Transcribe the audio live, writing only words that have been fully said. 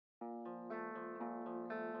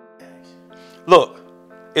Look,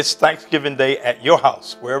 it's Thanksgiving Day at your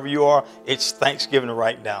house. Wherever you are, it's Thanksgiving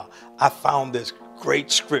right now. I found this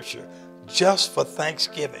great scripture just for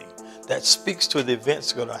Thanksgiving that speaks to the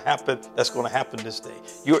events that's going to happen this day.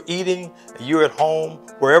 You're eating, you're at home,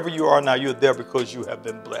 wherever you are now, you're there because you have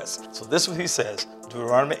been blessed. So this is what he says,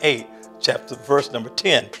 Deuteronomy 8, verse number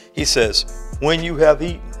 10. He says, when you have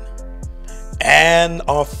eaten and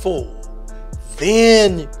are full,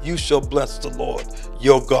 then you shall bless the Lord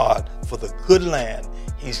your God for the good land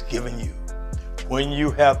he's given you. When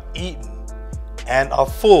you have eaten and are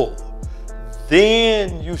full,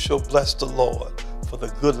 then you shall bless the Lord for the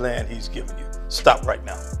good land he's given you. Stop right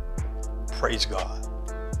now. Praise God.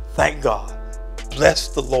 Thank God. Bless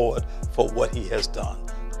the Lord for what he has done.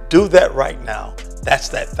 Do that right now. That's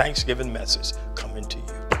that Thanksgiving message coming to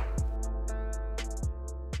you.